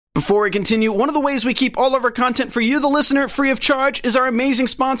Before we continue, one of the ways we keep all of our content for you, the listener, free of charge is our amazing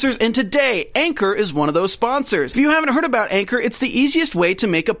sponsors, and today, Anchor is one of those sponsors. If you haven't heard about Anchor, it's the easiest way to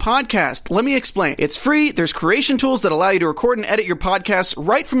make a podcast. Let me explain. It's free, there's creation tools that allow you to record and edit your podcasts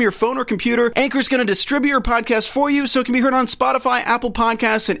right from your phone or computer. Anchor's going to distribute your podcast for you so it can be heard on Spotify, Apple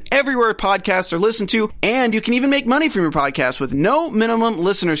Podcasts, and everywhere podcasts are listened to, and you can even make money from your podcast with no minimum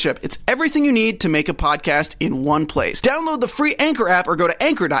listenership. It's everything you need to make a podcast in one place. Download the free Anchor app or go to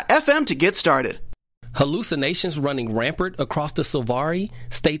anchor.fm to get started. Hallucinations running rampant across the Sylvari?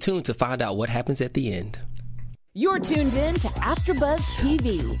 Stay tuned to find out what happens at the end. You're tuned in to AfterBuzz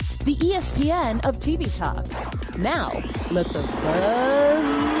TV, the ESPN of TV talk. Now, let the buzz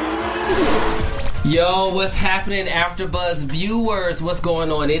begin. Yo, what's happening, AfterBuzz viewers? What's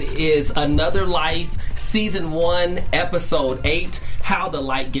going on? It is Another Life, Season 1, Episode 8, How the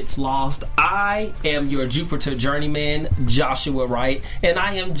Light Gets Lost. I am your Jupiter journeyman, Joshua Wright, and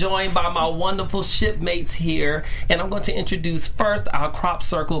I am joined by my wonderful shipmates here. And I'm going to introduce first our Crop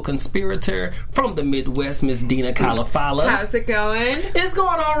Circle conspirator from the Midwest, Miss Dina Calafala. How's it going? It's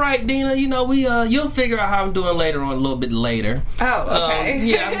going all right, Dina. You know, you'll figure out how I'm doing later on, a little bit later. Oh, okay.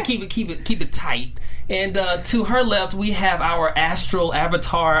 Yeah, I'm gonna keep it tight. And to her left, we have our astral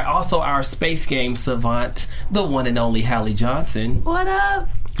avatar, also our space game savant, the one and only Hallie Johnson. What up?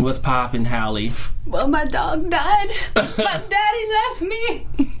 What's poppin', Hallie? Well, my dog died. My daddy left me.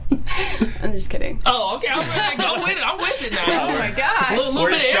 I'm just kidding. Oh, okay. Go with it. I'm with it now. Oh, my gosh.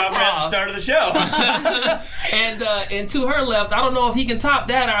 We're just dropping at the start of the show. And to her left, I don't know if he can top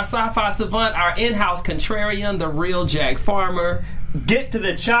that, our sci-fi savant, our in-house contrarian, the real Jack Farmer. Get to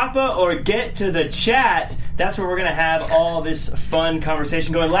the chopper or get to the chat. That's where we're going to have all this fun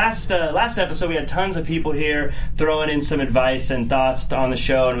conversation going. Last episode, we had tons of people here throwing in some advice and thoughts on the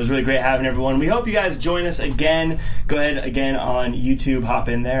show, and it was really great having everyone. We hope you guys join us again. Go ahead again on YouTube, hop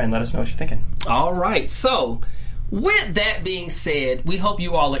in there, and let us know what you're thinking. All right, so with that being said, we hope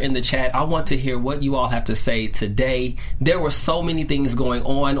you all are in the chat. I want to hear what you all have to say today. There were so many things going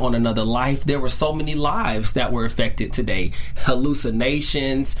on Another Life. There were so many lives that were affected today.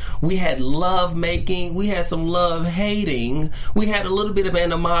 Hallucinations. We had love making. We had some love hating. We had a little bit of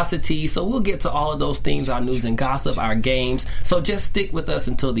animosity. So we'll get to all of those things, our news and gossip, our games. So just stick with us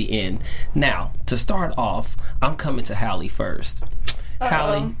until the end. Now, to start off, I'm coming to Hallie first.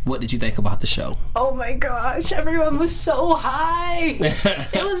 Hallie, what did you think about the show? Oh my gosh, everyone was so high.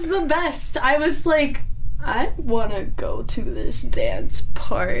 It was the best. I was like, I want to go to this dance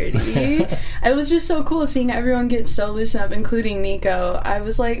party. It was just so cool seeing everyone get so loosened up, including Nico. I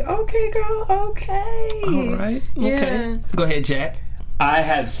was like, okay, girl, okay. All right, okay. Yeah. Go ahead, Jack. I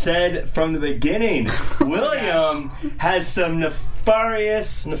have said from the beginning, William has some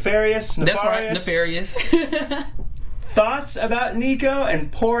nefarious. That's right, nefarious. Thoughts about Nico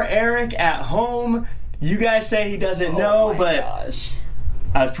and poor Eric at home. You guys say he doesn't know, but gosh.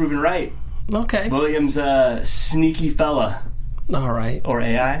 I was proven right. Okay. William's a sneaky fella. All right. Or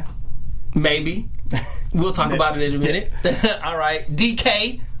AI. Maybe. We'll talk about it in a minute. All right.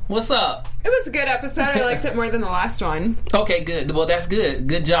 DK, what's up? It was a good episode. I liked it more than the last one. Okay, good. Well, that's good.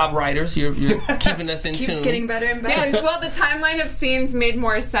 Good job, writers. You're keeping us in Keeps tune. getting better and better. Yeah, well, the timeline of scenes made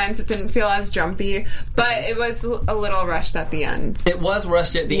more sense. It didn't feel as jumpy, but it was a little rushed at the end. It was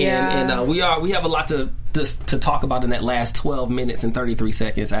rushed at the end, and we have a lot to talk about in that last 12 minutes and 33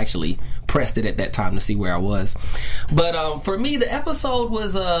 seconds. I actually pressed it at that time to see where I was. But for me, the episode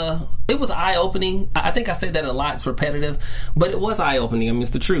was it was eye-opening. I think I say that a lot. It's repetitive, but it was eye-opening. I mean, it's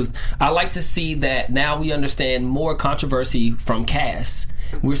the truth. I like to see that now we understand more controversy from Cass.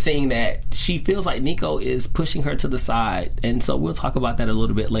 We're seeing that she feels like Nico is pushing her to the side, and so we'll talk about that a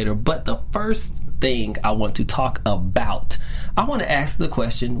little bit later. But the first thing I want to talk about, I want to ask the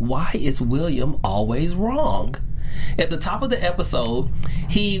question, why is William always wrong? At the top of the episode,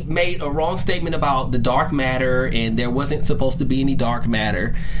 he made a wrong statement about the dark matter, and there wasn't supposed to be any dark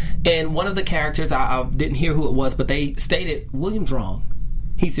matter. And one of the characters, I didn't hear who it was, but they stated, William's wrong.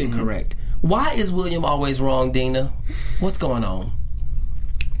 He's incorrect. Why is William always wrong, Dina? What's going on?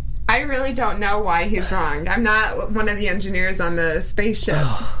 I really don't know why he's wrong. I'm not one of the engineers on the spaceship.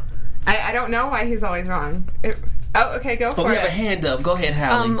 I don't know why he's always wrong. Okay, go for it. We have a hand up. Go ahead,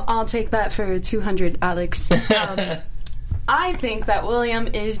 Hallie. I'll take that for 200, Alex. I think that William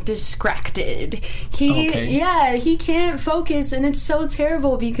is distracted. He can't focus, and it's so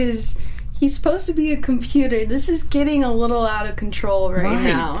terrible because he's supposed to be a computer. This is getting a little out of control right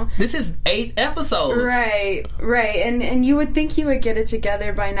now. This is 8 episodes. Right. And you would think he would get it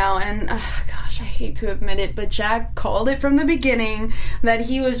together by now. And gosh, I hate to admit it, but Jack called it from the beginning that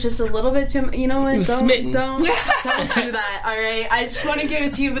he was just a little bit too. You know what? Don't do that. All right, I just want to give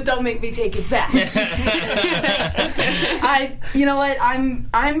it to you, but don't make me take it back. You know what?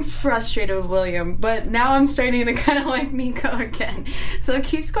 I'm frustrated with William, but now I'm starting to kind of like Nico again. So it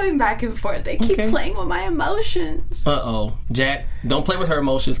keeps going back and forth. They keep playing with my emotions. Jack, don't play with her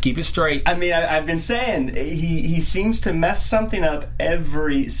emotions. Keep it straight. I mean, I've been saying he seems to mess something up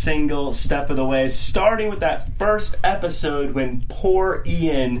every single step of the way, starting with that first episode when poor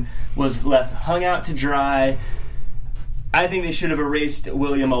Ian was left hung out to dry. I think they should have erased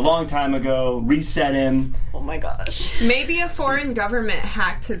William a long time ago, reset him. Oh my gosh. Maybe a foreign government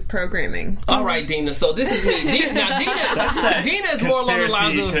hacked his programming. All right, Dina. So this is me. Dina is more along the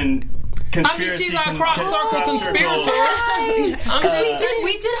lines of... she's our cross-circle conspirator. Because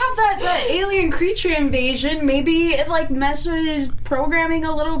we did have that alien creature invasion. Maybe it like messed with his programming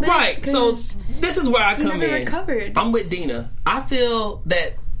a little bit. Right. So this is where I come in. Recovered. I'm with Dina. I feel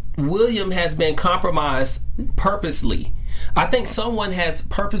that William has been compromised purposely. I think someone has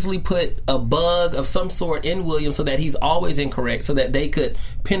purposely put a bug of some sort in William so that he's always incorrect, so that they could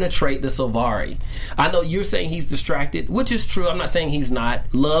penetrate the Silvari. I know you're saying he's distracted, which is true. I'm not saying he's not.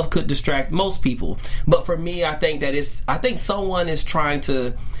 Love could distract most people, but for me, I think someone is trying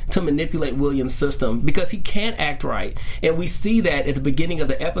to manipulate William's system because he can't act right, and we see that at the beginning of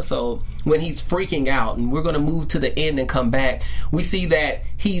the episode when he's freaking out. And we're going to move to the end and come back. We see that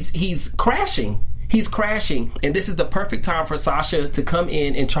he's crashing. He's crashing, and this is the perfect time for Sasha to come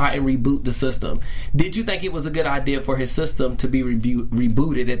in and try and reboot the system. Did you think it was a good idea for his system to be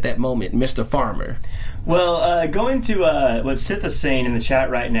rebooted at that moment, Mr. Farmer? Well, going to what Sith is saying in the chat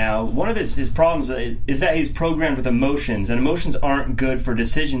right now, one of his problems is that he's programmed with emotions, and emotions aren't good for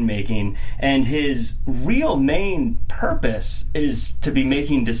decision-making, and his real main purpose is to be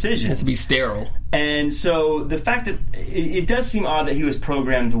making decisions. It's to be sterile. And so the fact that it does seem odd that he was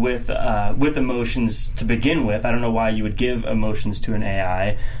programmed with emotions to begin with. I don't know why you would give emotions to an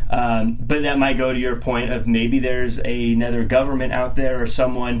AI, but that might go to your point of maybe there's another government out there or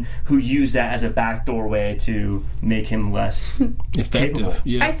someone who used that as a backdoor way to make him less effective.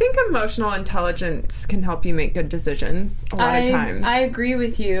 Yeah. I think emotional intelligence can help you make good decisions a lot of times. I agree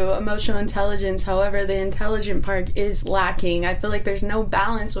with you, emotional intelligence. However, the intelligent part is lacking. I feel like there's no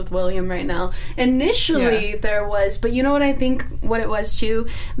balance with William right now. Initially, there was, but you know what I think what it was too?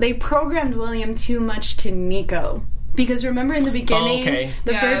 They programmed William too much to Nico. Because remember in the beginning,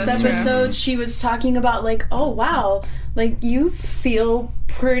 the first episode, she was talking about like, oh wow, like you feel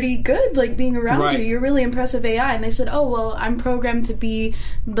pretty good like being around you. You're really impressive AI. And they said, oh well, I'm programmed to be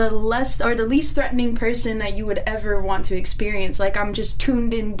the least threatening person that you would ever want to experience. Like I'm just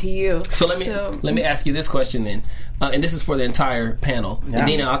tuned into you. So let me ask you this question then. And this is for the entire panel. Yeah.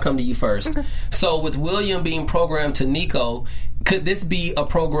 Dina, I'll come to you first. Okay. So with William being programmed to Nico, could this be a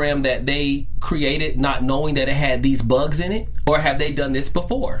program that they created not knowing that it had these bugs in it? Or have they done this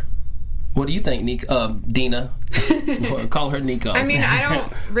before? What do you think, Dina? Or call her Nico. I mean, I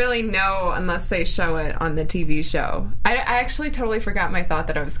don't really know unless they show it on the TV show. I actually totally forgot my thought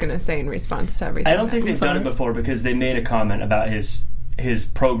that I was going to say in response to everything. I don't think they've done it before because they made a comment about his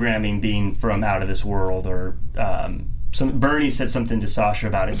programming being from out of this world, or Bernie said something to Sasha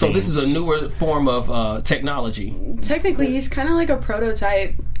about it. So this is a newer form of technology. Technically, he's kind of like a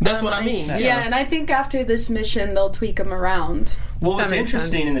prototype. That's what I mean. Yeah, and I think after this mission, they'll tweak him around. Well, what's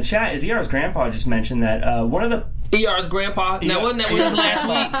interesting in the chat is ER's grandpa just mentioned that one of the... ER's grandpa? Now, wasn't that with us last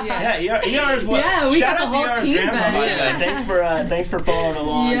week? Yeah, ER's what? Yeah, we shout got the out whole to ER's team grandpa. back. Thanks for following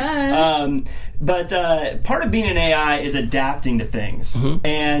along. Yeah. But part of being an AI is adapting to things. Mm-hmm.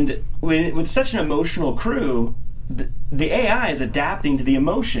 And with such an emotional crew, the AI is adapting to the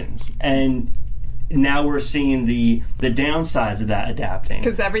emotions. And now we're seeing the downsides of that adapting.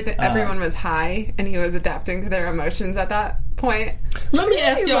 Because everyone was high, and he was adapting to their emotions at that point. Let me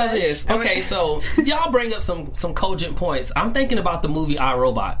ask y'all this. Okay, so y'all bring up some cogent points. I'm thinking about the movie I,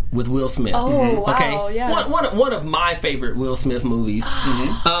 Robot with Will Smith. Oh, wow, okay? yeah. One of my favorite Will Smith movies.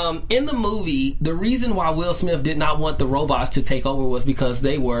 In the movie, the reason why Will Smith did not want the robots to take over was because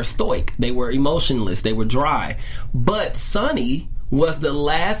they were stoic. They were emotionless. They were dry. But Sonny was the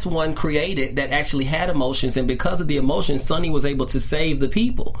last one created that actually had emotions, and because of the emotions, Sonny was able to save the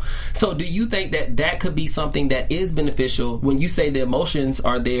people. So do you think that could be something that is beneficial when you say the emotions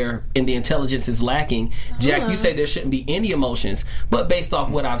are there and the intelligence is lacking? Jack, you say there shouldn't be any emotions, but based off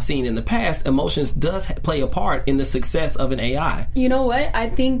what I've seen in the past, emotions does play a part in the success of an AI. You know what? I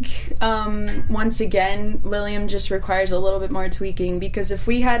think, once again, William just requires a little bit more tweaking, because if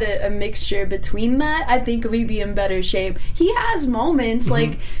we had a mixture between that, I think we'd be in better shape. He has moments,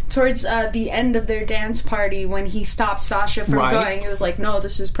 like towards the end of their dance party when he stopped Sasha from going. It was like, no,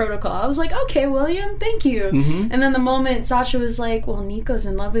 this is protocol. I was like, okay, William, thank you. And then the moment Sasha was like, well, Nico's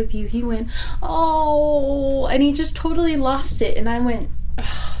in love with you, he went, oh, and he just totally lost it. And I went,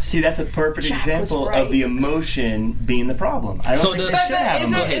 see, that's a perfect example of the emotion being the problem. I don't think they should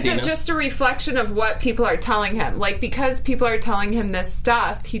have them. Is it just a reflection of what people are telling him? Like, because people are telling him this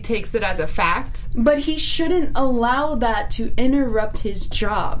stuff, he takes it as a fact? But he shouldn't allow that to interrupt his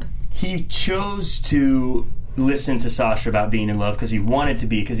job. He chose to listen to Sasha about being in love because he wanted to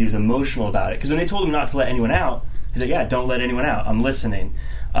be, because he was emotional about it. Because when they told him not to let anyone out, he's like, yeah, don't let anyone out. I'm listening.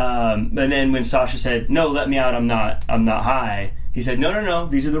 And then when Sasha said, no, let me out, I'm not high, he said, no,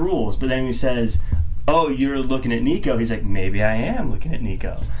 these are the rules. But then he says, oh, you're looking at Nico. He's like, maybe I am looking at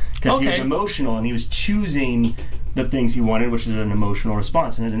Nico. Because he was emotional, and he was choosing the things he wanted, which is an emotional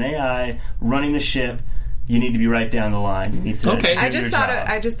response. And as an AI running the ship, you need to be right down the line. You need to I just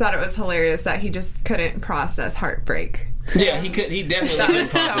thought it was hilarious that he just couldn't process heartbreak. Yeah, he could. He definitely couldn't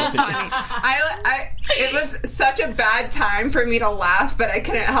process so funny. It was such a bad time for me to laugh, but I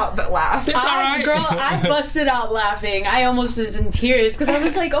couldn't help but laugh. It's all right. Girl, I busted out laughing. I almost was in tears because I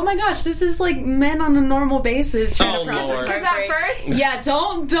was like, oh my gosh, this is like men on a normal basis trying to process Because heartbreak. at first... Yeah,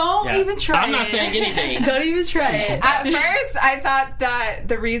 don't even try it. I'm not saying anything. Don't even try it. At first, I thought that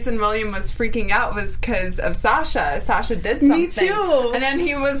the reason William was freaking out was because of Sasha. Sasha did something. Me too. And then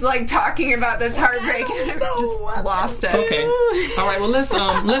he was like talking about this heartbreak and just lost it. Okay. All right. Well,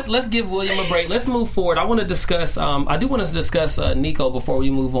 let's give William a break. Let's move forward. I want to discuss. I do want to discuss Nico before we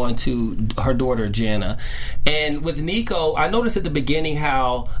move on to her daughter Jana. And with Nico, I noticed at the beginning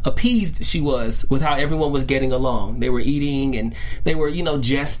how appeased she was with how everyone was getting along. They were eating and they were,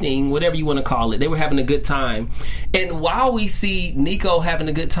 jesting, whatever you want to call it. They were having a good time. And while we see Nico having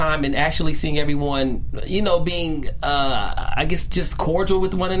a good time and actually seeing everyone, being, I guess, just cordial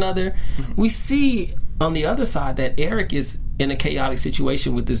with one another, we see on the other side that Eric is in a chaotic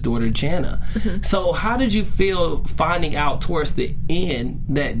situation with his daughter Jana. So how did you feel finding out towards the end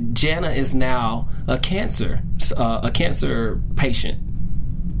that Jana is now a cancer patient?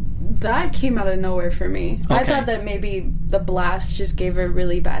 That came out of nowhere for me. Okay. I thought that maybe the blast just gave her a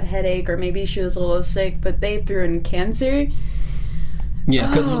really bad headache, or maybe she was a little sick, but they threw in cancer. Yeah,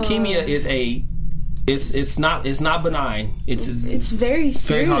 because leukemia is it's not benign. It's very serious.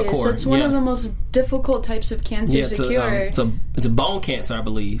 Very hardcore. It's one of the most difficult types of cancer to cure. It's a bone cancer, I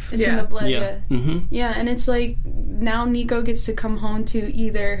believe. It's in the blood. Yeah, and it's like now Nico gets to come home to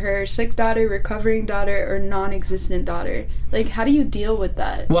either her sick daughter, recovering daughter, or non-existent daughter. Like, how do you deal with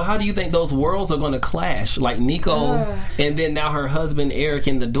that? Well, how do you think those worlds are going to clash? Like Nico and then now her husband Eric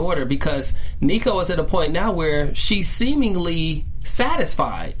and the daughter, because Nico is at a point now where she's seemingly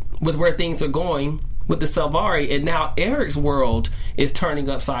satisfied with where things are going with the Salvari, and now Eric's world is turning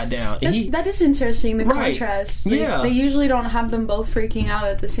upside down. That is interesting, the contrast. They usually don't have them both freaking out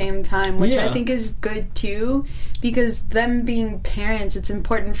at the same time, which I think is good too, because them being parents, it's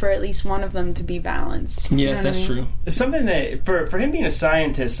important for at least one of them to be balanced. Yes, that's true. Something that, for him being a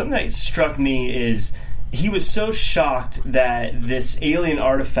scientist, something that struck me is he was so shocked that this alien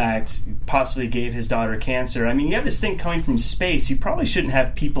artifact possibly gave his daughter cancer. I mean, you have this thing coming from space. You probably shouldn't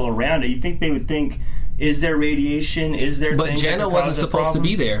have people around it. You think they would think, is there radiation? Is there But Jana wasn't supposed to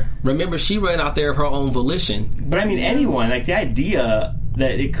be there. Remember, she ran out there of her own volition. But I mean, anyone, like the idea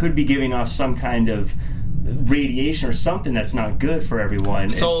that it could be giving off some kind of radiation or something that's not good for everyone.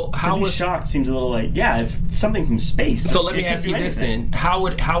 So to be shocked seems a little like, it's something from space. So let me ask you this then: how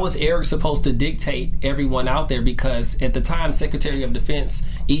was Eric supposed to dictate everyone out there? Because at the time, Secretary of Defense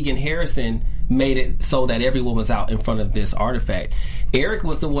Egan Harrison made it so that everyone was out in front of this artifact. Eric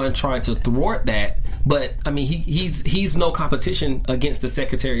was the one trying to thwart that, but I mean, he's no competition against the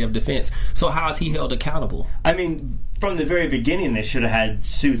Secretary of Defense. So how is he held accountable? I mean, from the very beginning, they should have had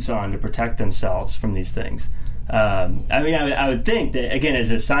suits on to protect themselves from these things. I mean, I would think that, again, as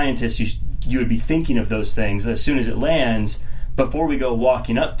a scientist, you would be thinking of those things as soon as it lands. Before we go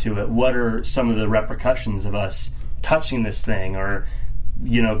walking up to it, what are some of the repercussions of us touching this thing, or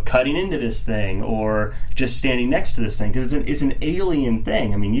cutting into this thing, or just standing next to this thing? Because it's an alien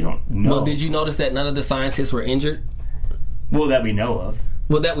thing. I mean, you don't know. Well, did you notice that none of the scientists were injured? Well, that we know of.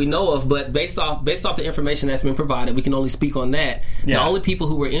 But based off the information that's been provided, we can only speak on that. Yeah. The only people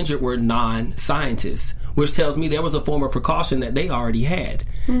who were injured were non-scientists, which tells me there was a form of precaution that they already had.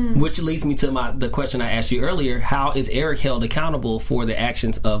 Which leads me to the question I asked you earlier: how is Eric held accountable for the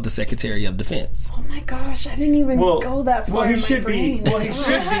actions of the Secretary of Defense? Oh my gosh, I didn't even go that far. Well, he should be.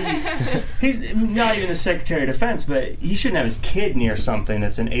 He's not even the Secretary of Defense, but he shouldn't have his kid near something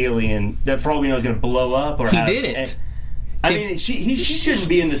that's an alien that, for all we know, is going to blow up. Or he didn't. I mean, she shouldn't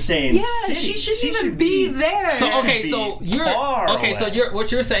be in the same city. she shouldn't even be there. So Should be far away. So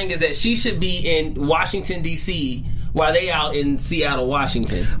what you're saying is that she should be in Washington D.C. while they out in Seattle,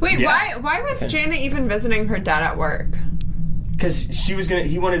 Washington. Wait, why was Janet even visiting her dad at work? Because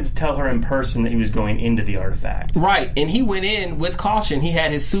he wanted to tell her in person that he was going into the artifact. Right, and he went in with caution. He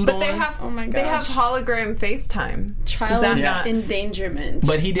had his suit on. They have, Oh my they have gosh. hologram FaceTime. Child Does that not? endangerment.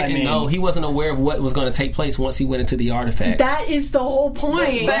 But he didn't know. He wasn't aware of what was going to take place once he went into the artifact. that is the whole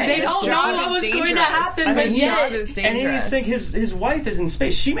point. But They his don't know job what is was going to dangerous. happen, I but mean, His job yet. is And you dangerous. just think his wife is in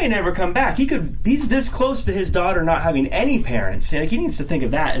space. She may never come back. He's this close to his daughter not having any parents. Like, he needs to think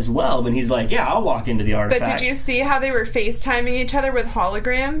of that as well. When he's like, yeah, I'll walk into the artifact. But did you see how they were FaceTiming each other with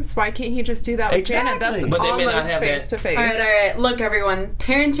holograms? Why can't he just do that with Janet? Exactly. That's But they may not almost have that- face to face. All right. Look, everyone.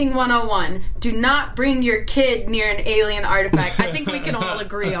 Parenting 101. Do not bring your kid near an alien artifact. I think we can all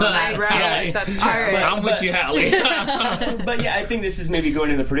agree on that, right? Yeah, that's true. All right. I'm with you, Hallie. But yeah, I think this is maybe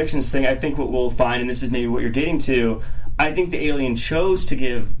going to the predictions thing. I think what we'll find, and this is maybe what you're getting to, I think the alien chose to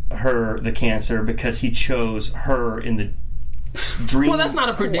give her the cancer because he chose her in the dream. Well, that's not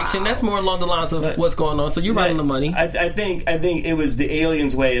a prediction. Wow. That's more along the lines of what's going on. So you're right on the money. I think it was the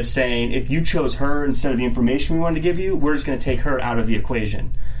alien's way of saying, if you chose her instead of the information we wanted to give you, we're just going to take her out of the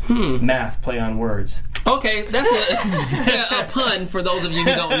equation. Math, play on words. Okay, that's a pun for those of you who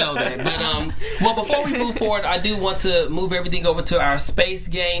don't know that. But well, before we move forward, I do want to move everything over to our Space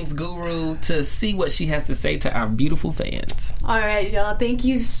Games guru to see what she has to say to our beautiful fans. All right, y'all. Thank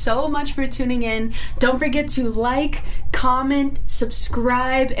you so much for tuning in. Don't forget to like, comment,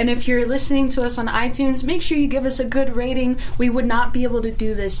 subscribe, and if you're listening to us on iTunes, make sure you give us a good rating. We would not be able to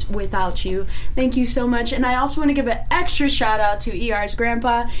do this without you. Thank you so much. And I also want to give an extra shout out to ER's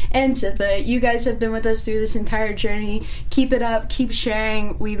grandpa and Sitha. You guys have been with us through this entire journey. Keep it up. Keep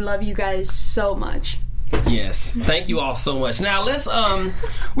sharing. We love you guys so much. Yes, thank you all so much. Now let's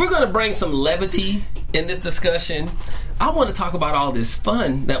we're going to bring some levity in this discussion. I want to talk about all this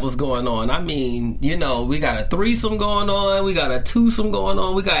fun that was going on. I mean, you know, we got a threesome going on, we got a twosome going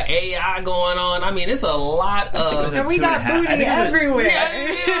on, we got AI going on. I mean, it's a lot of. And we got booty everywhere. Yeah,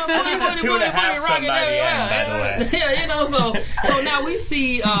 you know, booty, 2.5 rocking by the end, by the way. Yeah, you know, so now we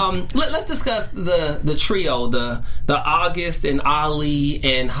see. Let's discuss the trio, the August and Ali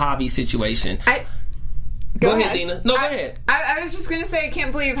and Javi situation. Go ahead, Dina. No, go ahead. I was just going to say, I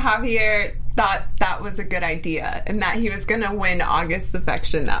can't believe Javier thought that was a good idea and that he was going to win August's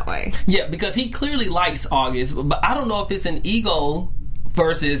affection that way. Yeah, because he clearly likes August, but I don't know if it's an ego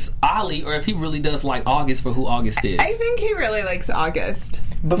versus Ali or if he really does like August for who August is. I think he really likes August.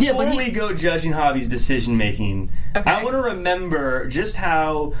 Before we go judging Javi's decision making, Okay. I want to remember just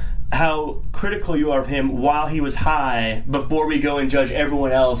how critical you are of him while he was high before we go and judge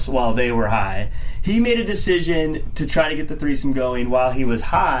everyone else while they were high. He made a decision to try to get the threesome going while he was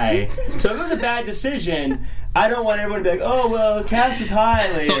high. So if it was a bad decision, I don't want everyone to be like, oh, well, Cass was high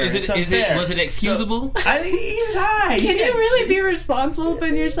later. So was it excusable? I think he was high. Can you really be responsible for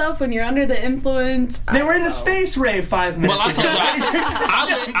yourself when you're under the influence? They were in the space rave 5 minutes Well, I ago.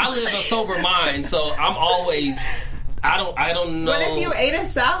 told you, I live a sober mind, so I'm always. I don't know. What if you ate a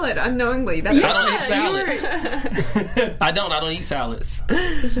salad unknowingly? That's I don't eat salads. I don't eat salads.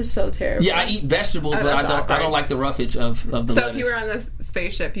 This is so terrible. Yeah, I eat vegetables, but that's I awkward. don't like the roughage of the lettuce. So if you were on this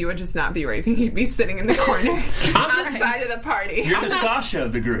spaceship, you would just not be raping. You'd be sitting in the corner outside of the party. You're the Sasha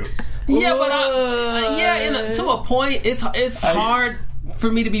of the group. Yeah, but to a point, it's hard for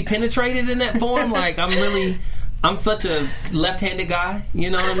me to be penetrated in that form. Like I'm such a left-handed guy.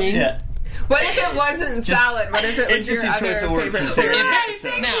 You know what I mean? Yeah. What if it wasn't salad? What if it was your Interesting other choice of words favorite considered. food? I'm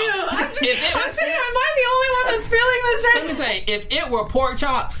sitting here, am I the only one that's feeling this right Let me say, if it were pork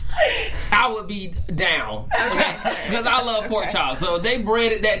chops, I would be down. Okay? Because I love pork chops. So if they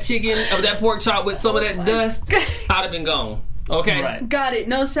breaded that chicken or that pork chop with some of that dust, I'd have been gone. Okay? Right. Got it.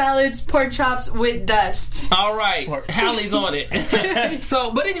 No salads, pork chops with dust. All right. Hallie's on it.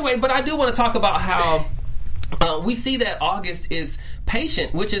 But anyway, I do want to talk about how we see that August is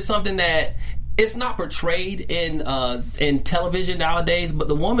patient, which is something that it's not portrayed in television nowadays, but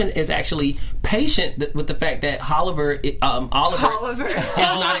the woman is actually patient with the fact that Oliver is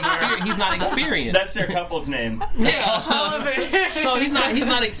not experienced. That's their couple's name. Yeah. So he's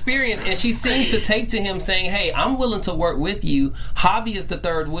not experienced, and she seems to take to him saying, hey, I'm willing to work with you. Javi is the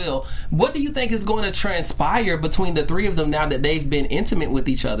third wheel. What do you think is going to transpire between the three of them now that they've been intimate with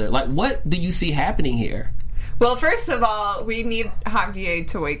each other? Like, what do you see happening here? Well, first of all, we need Javier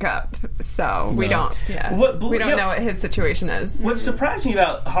to wake up, so we don't. Yeah, we don't know what his situation is. What surprised me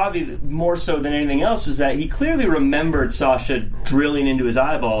about Javi more so than anything else was that he clearly remembered Sasha drilling into his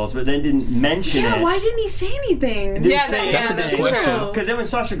eyeballs, but then didn't mention it. Yeah, why didn't he say anything? That's a good question. Because then when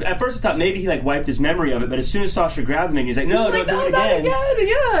Sasha, at first I thought maybe he like wiped his memory of it, but as soon as Sasha grabbed him, he's like, "No, don't do it again."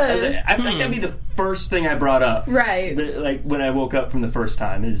 Yeah. I think that'd be the first thing I brought up, right? Like when I woke up from the first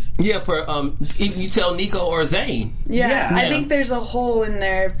time is for if you tell Nico or Zane. Yeah, I think there's a hole in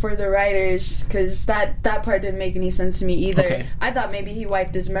there for the writers because that part didn't make any sense to me either. Okay. I thought maybe he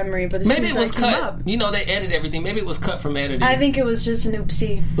wiped his memory, but maybe it was cut. You know, they edit everything. Maybe it was cut from editing. I think it was just an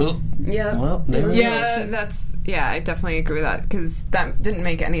oopsie. Oop. Yeah. Well, I definitely agree with that because that didn't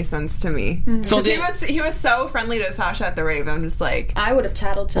make any sense to me. Mm-hmm. So he was so friendly to Sasha at the rave. I'm just like, I would have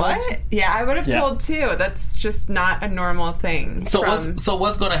tattled. What? Yeah, I would have told too. That's just not a normal thing. So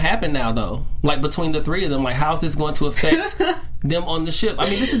what's going to happen now though? Like between the three of them, like how's this going to affect them on the ship? I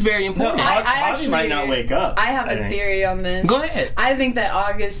mean, this is very important. No, Javi might not wake up. I have a theory on this. Go ahead. I think that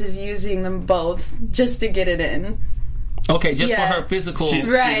August is using them both just to get it in. Okay, just for her physical.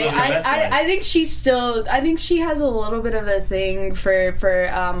 Right. I think she's still. I think she has a little bit of a thing for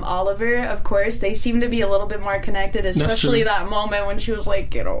Oliver. Of course, they seem to be a little bit more connected, especially that moment when she was like,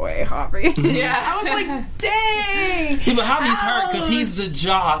 "Get away, Javi." Yeah, I was like, "Dang." Even Javi's hurt because he's the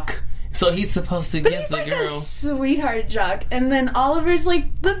jock. So he's supposed to get the girl. He's like a sweetheart jock, and then Oliver's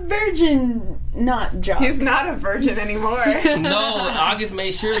like the virgin, not jock. He's not a virgin anymore. No, August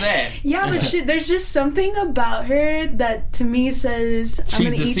made sure that. Yeah, but there's just something about her that to me says I'm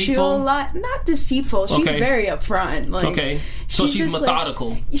going to eat you a lot. Not deceitful. She's very upfront. Like, so she's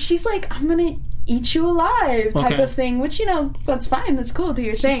methodical. She's like, I'm going to eat you alive type of thing, which, that's fine. That's cool. Do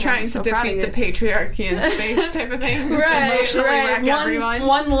your thing. She's trying to defeat the patriarchy in space type of thing. Right.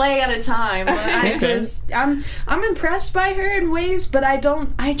 One lay at a time. I'm impressed by her in ways, but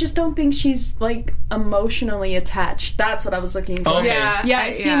I just don't think she's like emotionally attached. That's what I was looking for. Okay. Yeah,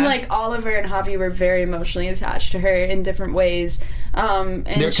 it seemed like Oliver and Javi were very emotionally attached to her in different ways. And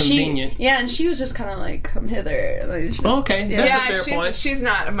they're convenient. And she was just kind of like, come hither. Like, that's a fair point. She's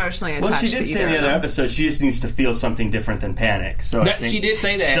not emotionally attached. Well, she did say in the other episode she just needs to feel something different than panic. So she did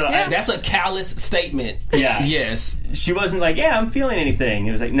say that. So that's a callous statement. Yeah. Yes. She wasn't like, I'm feeling anything.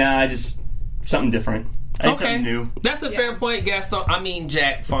 It was like, nah, just something different. Something new. That's a fair point, Gaston. I mean,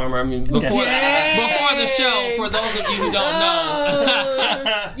 Jack Farmer. I mean, before the show, for those of you who don't know,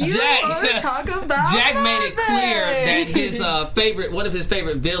 Jack made it clear that his one of his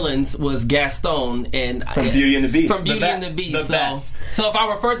favorite villains was Gaston, and from Beauty and the Beast. From Beauty and the Beast. So if I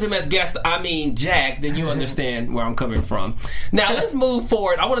refer to him as Jack, then you understand where I'm coming from. Now let's move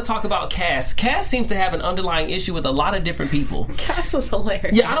forward. I want to talk about Cass. Cass seems to have an underlying issue with a lot of different people. Cass was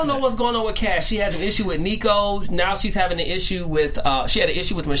hilarious. Yeah, I don't know what's going on with Cass. She has an issue with Nico. Now she's having an issue with she had an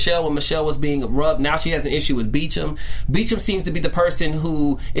issue with Michelle when Michelle was being rubbed. Now she has an issue with Beecham. Beecham seems to be the person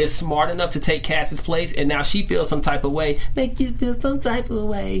who is smart enough to take Cass's place, and now she feels some type of way. Make you feel some type of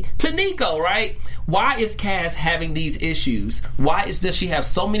way to Nico, right? Why is Cass having these issues? Why does she have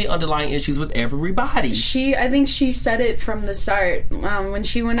so many underlying issues with everybody? I think she said it from the start when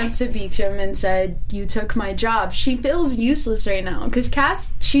she went up to Beecham and said, "You took my job." She feels useless right now because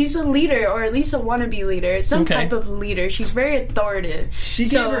Cass, she's a leader, or at least a wannabe leader, some type of leader. She's very authoritative. She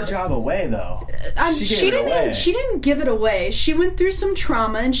gave her job away, though. She didn't give it away. She went through some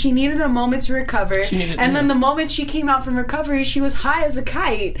trauma and she needed a moment to recover. Then the moment she came out from recovery, she was high as a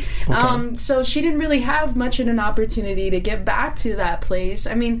kite. So she didn't really have much of an opportunity to get back to that place.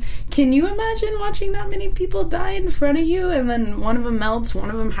 I mean, can you imagine watching that many people die in front of you, and then one of them melts, one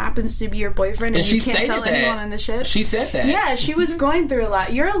of them happens to be your boyfriend, and you can't tell anyone on the ship? She said that. Yeah, she was going through a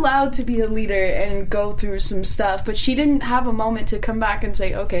lot. You're allowed to be a leader and go through some stuff, but she didn't have a moment to come back and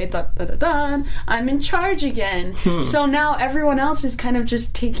say, okay, I'm in charge again. So now everyone else is kind of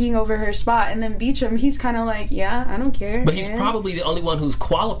just taking over her spot, and then Beecham, he's kind of like, yeah, I don't care. But he's probably the only one who's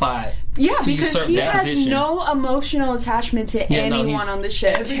qualified. Yeah, because he has position. No emotional attachment to anyone on the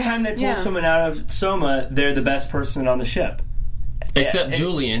ship. Every time they pull someone out of Soma, they're the best person on the ship. Except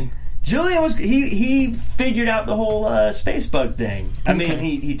Julian. Julian was he figured out the whole space bug thing. I mean,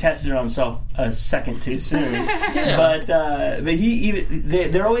 he tested it on himself a second too soon. But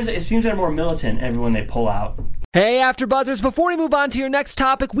they're always, it seems they're more militant everyone they pull out. Hey, AfterBuzzers, before we move on to your next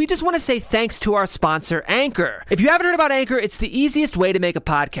topic, we just want to say thanks to our sponsor, Anchor. If you haven't heard about Anchor, it's the easiest way to make a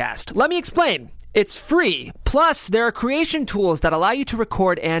podcast. Let me explain. It's free. Plus, there are creation tools that allow you to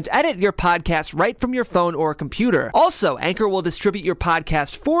record and edit your podcast right from your phone or computer. Also, Anchor will distribute your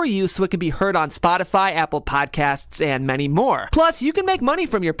podcast for you so it can be heard on Spotify, Apple Podcasts, and many more. Plus, you can make money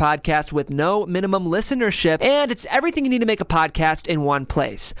from your podcast with no minimum listenership, and it's everything you need to make a podcast in one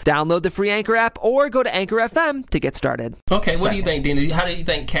place. Download the free Anchor app or go to Anchor FM to get started. Okay, what do you think, Dina? How do you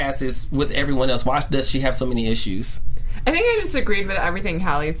think Cass is with everyone else? Why does she have so many issues? I think I just agreed with everything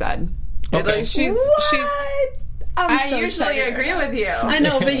Hallie said. Okay. Like she's. I so usually excited agree right with you. I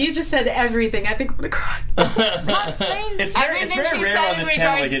know, but you just said everything. I think I'm gonna cry. It's very she rare said on this in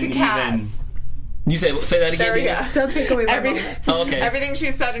panel. regards Like, to even. Cass. You say that again, There we Dina? go. Don't take away my moment. Okay. Everything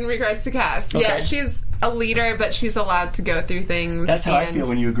she said in regards to Cass. Okay. Yeah, she's a leader, but she's allowed to go through things. That's how I feel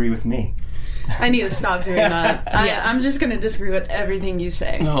when you agree with me. I need to stop doing that. I'm just gonna disagree with everything you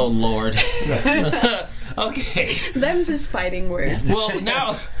say. Oh, Lord. Okay. Them's is fighting words.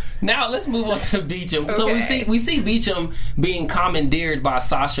 Well, now let's move on to Beecham. Okay. So we see Beecham being commandeered by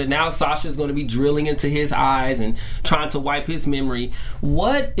Sasha. Now Sasha's going to be drilling into his eyes and trying to wipe his memory.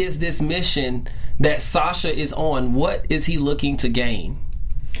 What is this mission that Sasha is on? What is he looking to gain?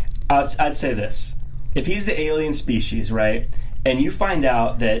 I'd say this. If he's the alien species, right, and you find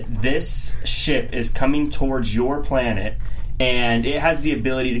out that this ship is coming towards your planet and it has the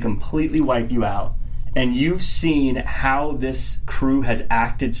ability to completely wipe you out, and you've seen how this crew has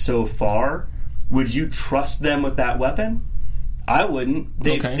acted so far, would you trust them with that weapon? I wouldn't.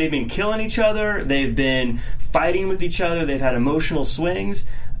 They've been killing each other. They've been fighting with each other. They've had emotional swings.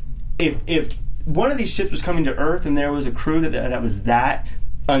 If one of these ships was coming to Earth and there was a crew that was that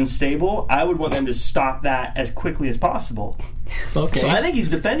unstable, I would want them to stop that as quickly as possible. Okay. So I think he's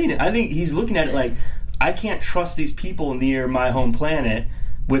defending it. I think he's looking at it like, I can't trust these people near my home planet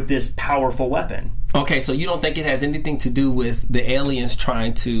with this powerful weapon. Okay, so you don't think it has anything to do with the aliens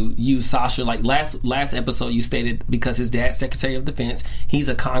trying to use Sasha? Like last episode, you stated because his dad's Secretary of Defense, he's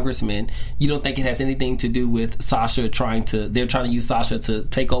a congressman. You don't think it has anything to do with Sasha they're trying to use Sasha to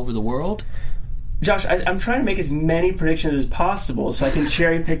take over the world? Josh, I'm trying to make as many predictions as possible so I can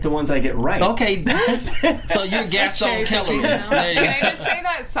cherry pick the ones I get right. Okay, so you're Gaston Kelly. Can I just say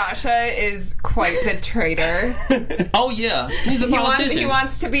that Sasha is quite the traitor? Oh yeah, he's a politician. He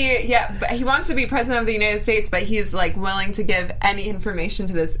wants to be president of the United States, but he's like willing to give any information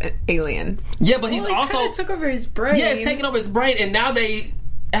to this alien. Yeah, but he's he also kinda took over his brain. Yeah, it's taking over his brain, and now they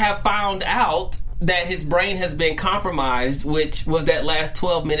have found out that his brain has been compromised, which was that last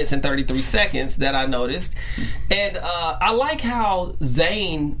 12 minutes and 33 seconds that I noticed. And I like how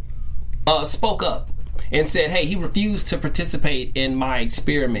Zane spoke up and said, hey, he refused to participate in my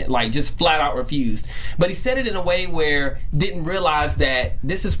experiment, like just flat out refused. But he said it in a way where didn't realize that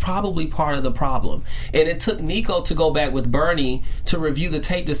this is probably part of the problem. And it took Nico to go back with Bernie to review the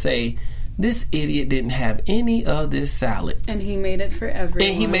tape to say, this idiot didn't have any of this salad. And he made it for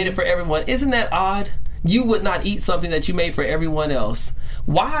everyone. Isn't that odd? You would not eat something that you made for everyone else.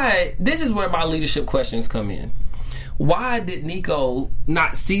 Why? This is where my leadership questions come in. Why did Nico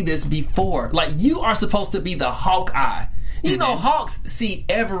not see this before? Like, you are supposed to be the Hawkeye. You know, Hawks see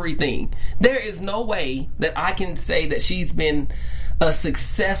everything. There is no way that I can say that she's been a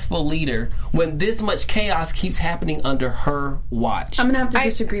successful leader when this much chaos keeps happening under her watch. I'm going to have to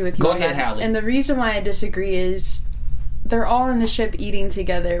disagree with you. Go on ahead, that. Hallie. And the reason why I disagree is they're all in the ship eating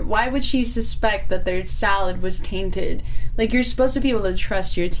together. Why would she suspect that their salad was tainted? Like, you're supposed to be able to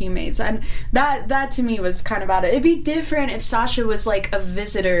trust your teammates. And that to me was kind of out of it. It'd be different if Sasha was like a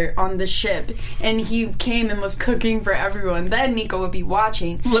visitor on the ship and he came and was cooking for everyone. Then Nico would be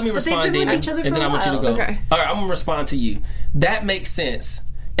watching. Let me but respond, they've been Dina, with each other and for then a I want you to while. go. Okay. All right, I'm going to respond to you. That makes sense.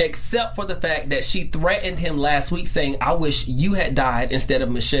 Except for the fact that she threatened him last week saying, I wish you had died instead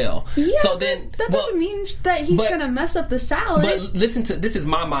of Michelle. Yeah, so then, that doesn't mean that he's going to mess up the salad. But listen to, this is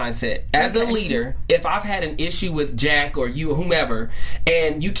my mindset. As a leader, if I've had an issue with Jack or you or whomever,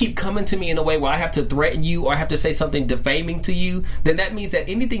 and you keep coming to me in a way where I have to threaten you or I have to say something defaming to you, then that means that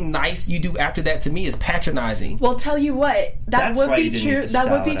anything nice you do after that to me is patronizing. Well, tell you what, that would be true.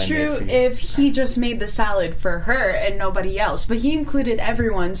 That would be true if he just made the salad for her and nobody else. But he included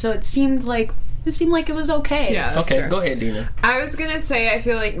everyone, so it seemed like it was okay. Yeah, that's okay, true. Go ahead, Dina. I was gonna say I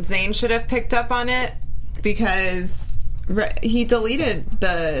feel like Zane should have picked up on it because he deleted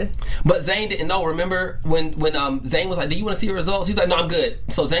the. But Zane didn't know. Remember when Zane was like, "Do you want to see your results?" He's like, "No, I'm good."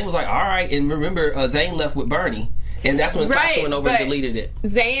 So Zane was like, "All right." And remember, Zane left with Bernie, and that's when Sasha went over and deleted it.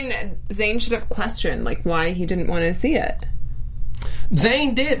 Zane should have questioned like why he didn't want to see it.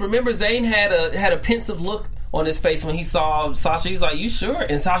 Zane did. Remember, Zane had a pensive look on his face when he saw Sasha. He's like, "You sure?"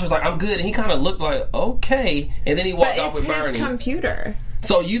 And Sasha was like, "I'm good." And he kind of looked like, "Okay." And then he walked off with Bernie. It's his computer.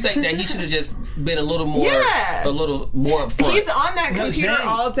 So you think that he should have just been a little more upfront? He's on that computer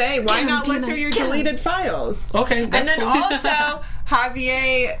all day. Why not look through your deleted files? Okay, and then also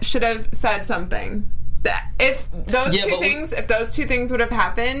Javier should have said something. If those two things would have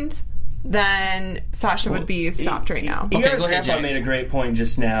happened, then Sasha would be stopped right now. Okay, Grandpa made a great point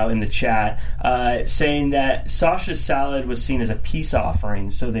just now in the chat, saying that Sasha's salad was seen as a peace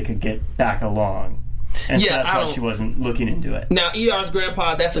offering so they could get back along. And so that's why she wasn't looking into it. Now, ER's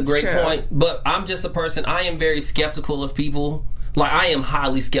grandpa, that's a great point, but I'm just a person, I am very skeptical of people. Like, I am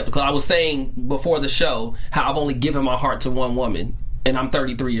highly skeptical. I was saying before the show how I've only given my heart to one woman, and I'm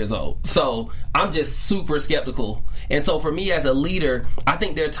 33 years old. So, I'm just super skeptical. And so, for me as a leader, I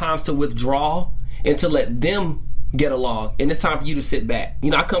think there are times to withdraw and to let them get along, and it's time for you to sit back.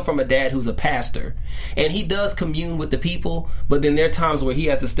 You know, I come from a dad who's a pastor, and he does commune with the people, but then there are times where he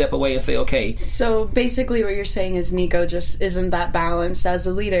has to step away and say, okay. So basically what you're saying is Nico just isn't that balanced as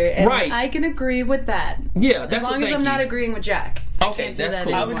a leader, and I can agree with that. Yeah, that's as long as I'm not agreeing with Jack. Okay, that's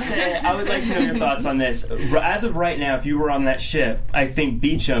cool. I would like to know your thoughts on this. As of right now, if you were on that ship, I think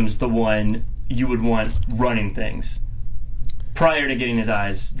Beecham's the one you would want running things. Prior to getting his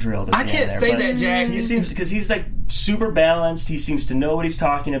eyes drilled. I can't say that, Jack. He seems, because he's like super balanced. He seems to know what he's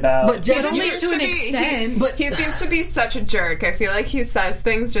talking about. But Jack, only to an extent. But he seems to be such a jerk. I feel like he says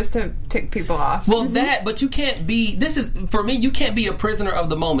things just to tick people off. Well, but you can't be. This is for me. You can't be a prisoner of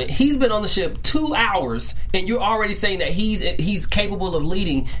the moment. He's been on the ship 2 hours, and you're already saying that he's capable of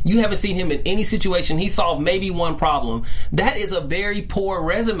leading. You haven't seen him in any situation. He solved maybe one problem. That is a very poor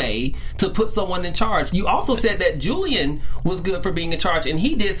resume to put someone in charge. You also said that Julian was good for being in charge, and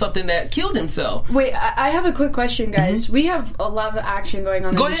he did something that killed himself. Wait, I have a quick question, guys. We have a lot of action going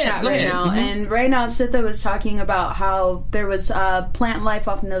on in the chat right now, and right now Sitha was talking about how there was plant life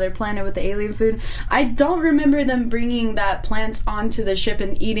off another planet with the alien food. I don't remember them bringing that plant onto the ship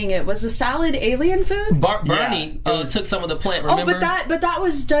and eating it. Was the salad alien food? Bernie took some of the plant, remember? But that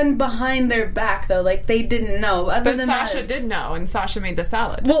was done behind their back, though. Like, they didn't know. But Sasha did know, and Sasha made the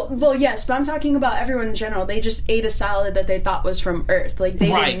salad. Well, yes, but I'm talking about everyone in general. They just ate a salad that they thought was from Earth. Like, they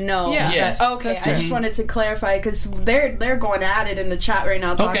didn't know. Yeah. Yes. Okay, I just wanted to clarify, because they're going at it in the chat right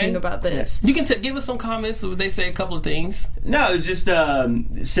now talking about this. You can give us some comments. They say a couple of things. No, it was just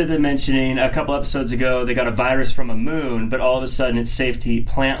Sitha mentioning a couple episodes ago they got a virus from a moon, but all of a sudden it's safe to eat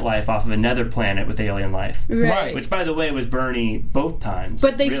plant life off of another planet with alien life. Right. Which, by the way, was Bernie both times.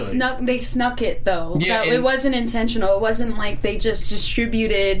 But they snuck it, though. Yeah, it wasn't intentional. It wasn't like they just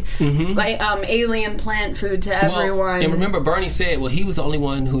distributed alien plant food to everyone. And remember, Bernie said, well, he was the only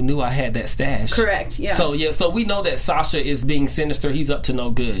one who knew I had that stash. Correct, yeah. So we know that Sasha is being sinister. He's up to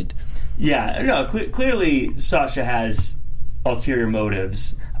no good. Yeah, no, clearly Sasha has ulterior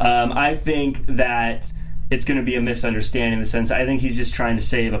motives. I think that it's going to be a misunderstanding in the sense I think he's just trying to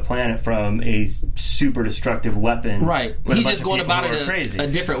save a planet from a super destructive weapon. Right. He's just going about it a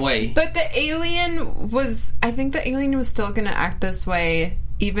different way. But I think the alien was still going to act this way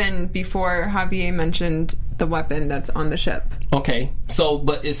even before Javier mentioned the weapon that's on the ship. Okay.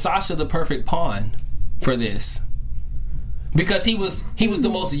 But is Sasha the perfect pawn for this? Because he was the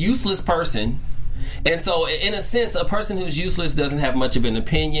most useless person. And so, in a sense, a person who's useless doesn't have much of an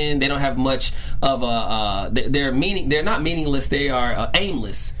opinion. They don't have much of they're not meaningless. They are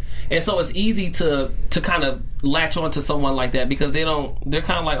aimless. And so it's easy to kind of latch on to someone like that because they're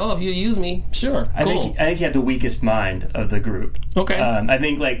kind of like, oh, if you use me, sure, cool. I think he had the weakest mind of the group. Okay. I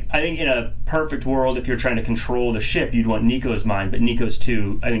think in a perfect world, if you're trying to control the ship, you'd want Nico's mind, but Nico's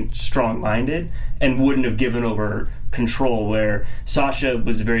too, I think, strong-minded and wouldn't have given over control, where Sasha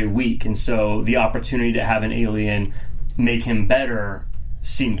was very weak, and so the opportunity to have an alien make him better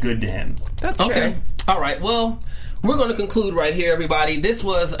seemed good to him. That's true. Okay. All right. Well, we're going to conclude right here, everybody. This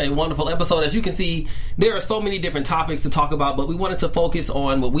was a wonderful episode. As you can see, there are so many different topics to talk about, but we wanted to focus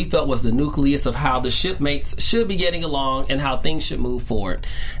on what we felt was the nucleus of how the shipmates should be getting along and how things should move forward.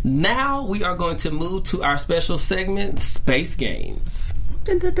 Now we are going to move to our special segment, Space Games.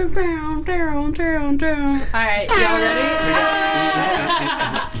 All right, y'all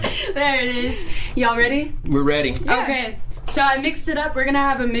ready? There it is. Y'all ready? We're ready. Yeah. Okay. So I mixed it up. We're going to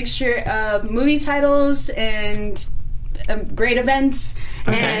have a mixture of movie titles and great events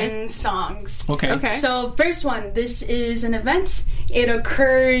and songs. Okay. So first one, this is an event. It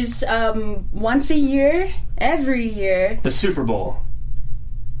occurs once a year, every year. The Super Bowl.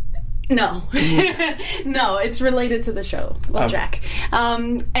 No. No, it's related to the show, Jack.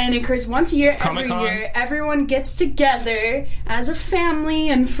 And it occurs once a year. Comic-Con? Every year, everyone gets together as a family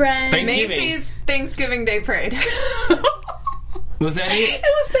and friends. Macy's Thanksgiving Day Parade. Was that it? It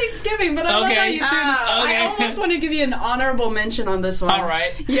was Thanksgiving, but I love how you threw I almost want to give you an honorable mention on this one. All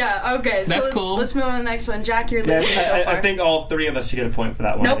right. Yeah, okay. That's so cool. Let's move on to the next one. Jack, you're listening so far. I think all three of us should get a point for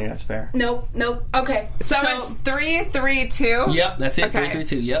that one. Nope. I think that's fair. Nope. Okay. So it's 3-3-2? Yep, that's it. Okay.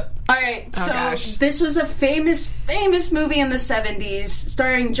 3-3-2, yep. All right, so this was a famous movie in the 70s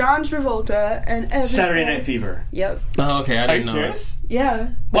starring John Travolta and everyone. Saturday Night Fever. Yep. Oh, okay, I Are you didn't know. serious?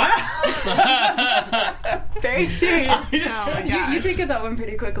 Yeah. Wow! Very serious. Oh my gosh. You think of that one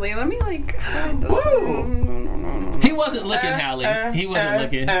pretty quickly. Let me He wasn't looking, Hallie. He wasn't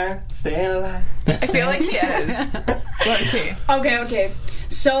looking. Staying alive. I feel like he is. Okay. Okay.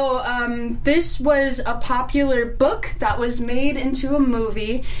 So, this was a popular book that was made into a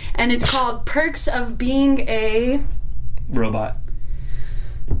movie, and it's called Perks of Being a... Robot.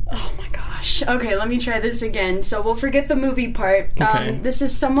 Oh my gosh. Okay, let me try this again. So we'll forget the movie part. Okay. This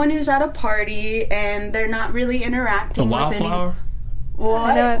is someone who's at a party, and they're not really interacting A with wildflower?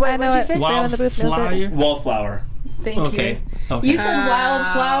 What? I know What'd you it. say? Brian in the booth knows it. Wallflower. Thank Okay. you. Okay. You said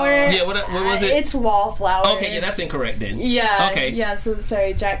wildflower. Yeah, what was it? It's wallflower. Okay, yeah, that's incorrect then. Yeah. Okay. Yeah, so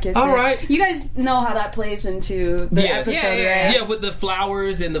sorry, Jack gets All it. right. You guys know how that plays into the Yes. episode, Yeah. right? Yeah, with the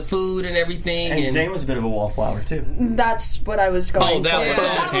flowers and the food and everything. And Zane was a bit of a wallflower, too. That's what I was going Oh, that for.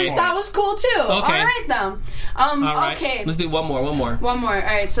 was- But okay. that was cool too. Okay. All right, then. All right. Okay. Let's do one more. One more. All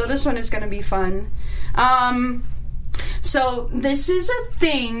right, so this one is going to be fun. So this is a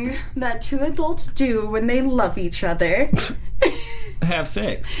thing that two adults do when they love each other. Have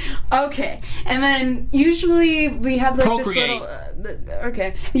sex. Okay, and then usually we have like Procreate. this little.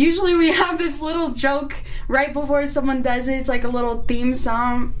 Okay, usually we have this little joke right before someone does it. It's like a little theme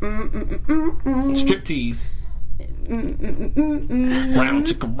song. Striptease. Round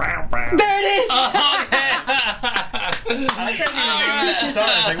chicka round round. There it is. I can't even name that song.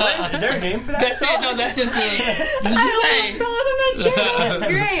 I was like, what is there a name for that That's song? it. No, that's just the. I almost fell out of my chair. It was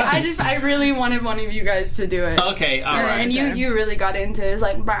great. I really wanted one of you guys to do it. Okay, all right. And you really got into it. It's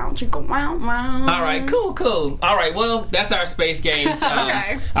like brown chicken, wow, wow. All right, cool. All right, well, that's our space games.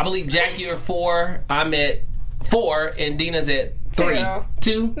 Okay. I believe Jack, you're 4. I'm at 4, and Dina's at 3.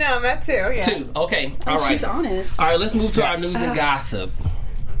 2? No, I'm at 2, yeah. 2. Okay. All right. She's honest. All right, let's move to our news and gossip.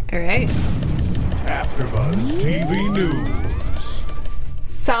 All right. AfterBuzz TV News.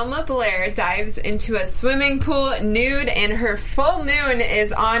 Selma Blair dives into a swimming pool nude, and her full moon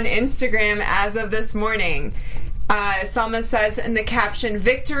is on Instagram as of this morning. Selma says in the caption,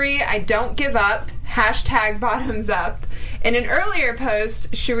 "Victory, I don't give up, #bottoms up." In an earlier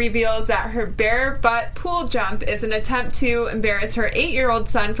post, she reveals that her bare butt pool jump is an attempt to embarrass her 8-year-old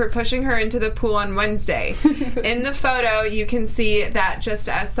son for pushing her into the pool on Wednesday. In the photo, you can see that just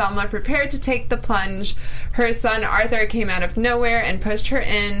as Selma prepared to take the plunge, her son Arthur came out of nowhere and pushed her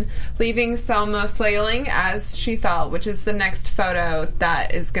in, leaving Selma flailing as she fell, which is the next photo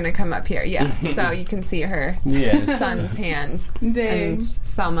that is going to come up here. Yeah, so you can see her son's hand and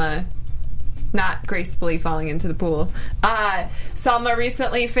Selma not gracefully falling into the pool. Selma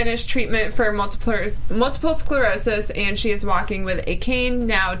recently finished treatment for multiple sclerosis, and she is walking with a cane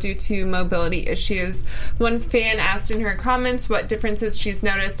now due to mobility issues. One fan asked in her comments what differences she's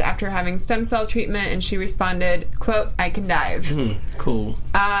noticed after having stem cell treatment, and she responded, quote, "I can dive." Cool.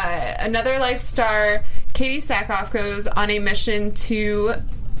 Another Life star, Katie Sackhoff, goes on a mission to...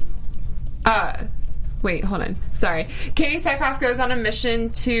 Wait, hold on. Sorry. Katie Sackhoff goes on a mission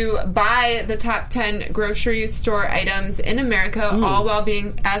to buy the top 10 grocery store items in America, all while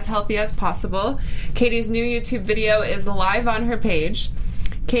being as healthy as possible. Katie's new YouTube video is live on her page.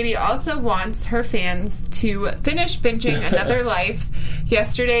 Katie also wants her fans to finish binging Another Life.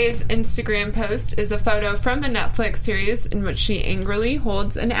 Yesterday's Instagram post is a photo from the Netflix series in which she angrily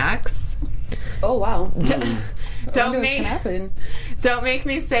holds an axe. Oh, wow. Don't make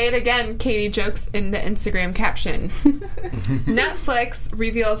me say it again, Katie jokes in the Instagram caption. Netflix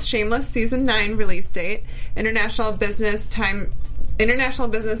reveals Shameless Season 9 release date. International Business Times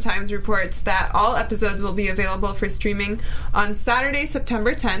reports that all episodes will be available for streaming on Saturday,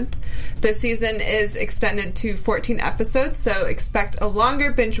 September 10th. The season is extended to 14 episodes, so expect a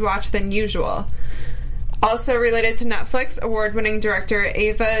longer binge watch than usual. Also related to Netflix, award-winning director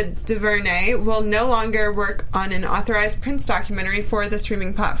Ava DuVernay will no longer work on an authorized Prince documentary for the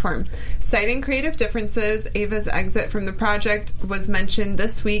streaming platform. Citing creative differences, Ava's exit from the project was mentioned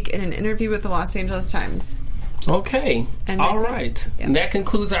this week in an interview with the Los Angeles Times. Okay. And all right. Yeah. And that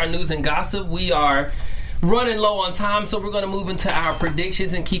concludes our news and gossip. We are running low on time, so we're going to move into our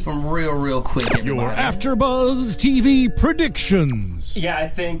predictions and keep them real quick. Everybody. Your AfterBuzz TV predictions. Yeah, I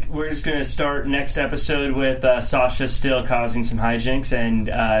think we're just going to start next episode with Sasha still causing some hijinks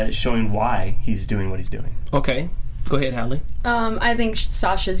and showing why he's doing what he's doing. Okay. Go ahead, Hallie. I think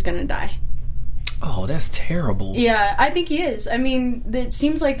Sasha's gonna die. Oh, that's terrible. Yeah, I think he is. I mean, it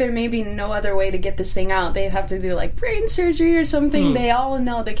seems like there may be no other way to get this thing out. They'd have to do, like, brain surgery or something. They all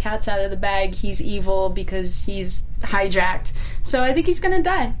know the cat's out of the bag. He's evil because he's hijacked. So I think he's gonna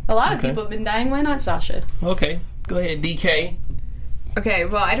die. A lot of people have been dying. Why not Sasha? Okay. Go ahead, DK. Okay,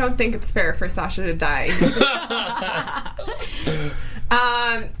 well, I don't think it's fair for Sasha to die.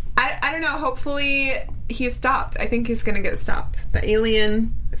 I don't know. Hopefully he's stopped. I think he's going to get stopped. The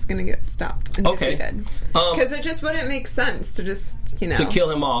alien is going to get stopped and defeated. Because it just wouldn't make sense to just, to kill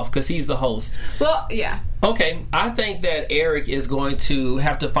him off because he's the host. Well, yeah. Okay, I think that Eric is going to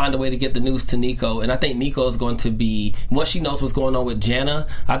have to find a way to get the news to Nico, and I think Nico is going to be, once she knows what's going on with Jana,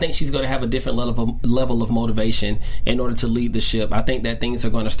 I think she's going to have a different level of motivation in order to lead the ship. I think that things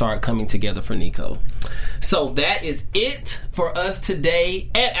are going to start coming together for Nico. So that is it for us today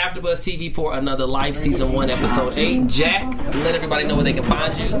at AfterBuzz TV for another Life Season 1, Episode 8. Jack, let everybody know where they can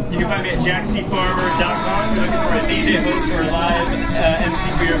find you. You can find me at jackcfarmer.com if you're looking for a DJ host or a live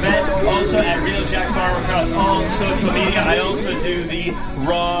MC for your event. Also at Real Jack Farmer across all social media. I also do the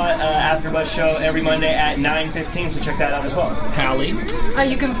Raw AfterBuzz show every Monday at 9:15, so check that out as well. Hallie.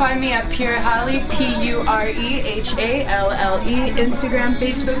 You can find me at Pure Hallie, PureHalle, Instagram,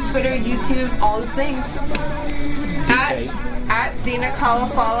 Facebook, Twitter, YouTube, all the things. At Dina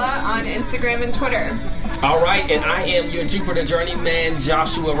Kalafala on Instagram and Twitter. All right, and I am your Jupiter Journeyman,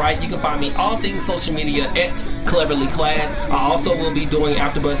 Joshua Wright. You can find me all things social media at Cleverly Clad. I also will be doing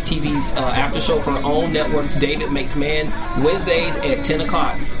AfterBuzz TV's after show for OWN Network's David Makes Man, Wednesdays at 10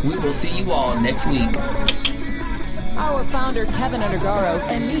 o'clock. We will see you all next week. Our founder, Kevin Undergaro,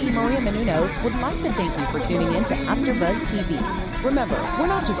 and me, Maria Menounos, would like to thank you for tuning in to AfterBuzz TV. Remember, we're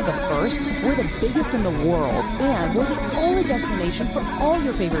not just the first, we're the biggest in the world, and we're the only destination for all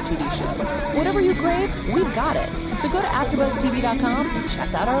your favorite TV shows. Whatever you crave, we've got it. So go to AfterBuzzTV.com and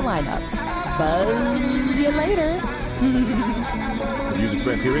check out our lineup. Buzz you later. The views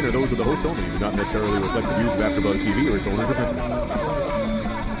expressed herein are those of the hosts only and do not necessarily reflect the views of AfterBuzz TV or its owners or principals.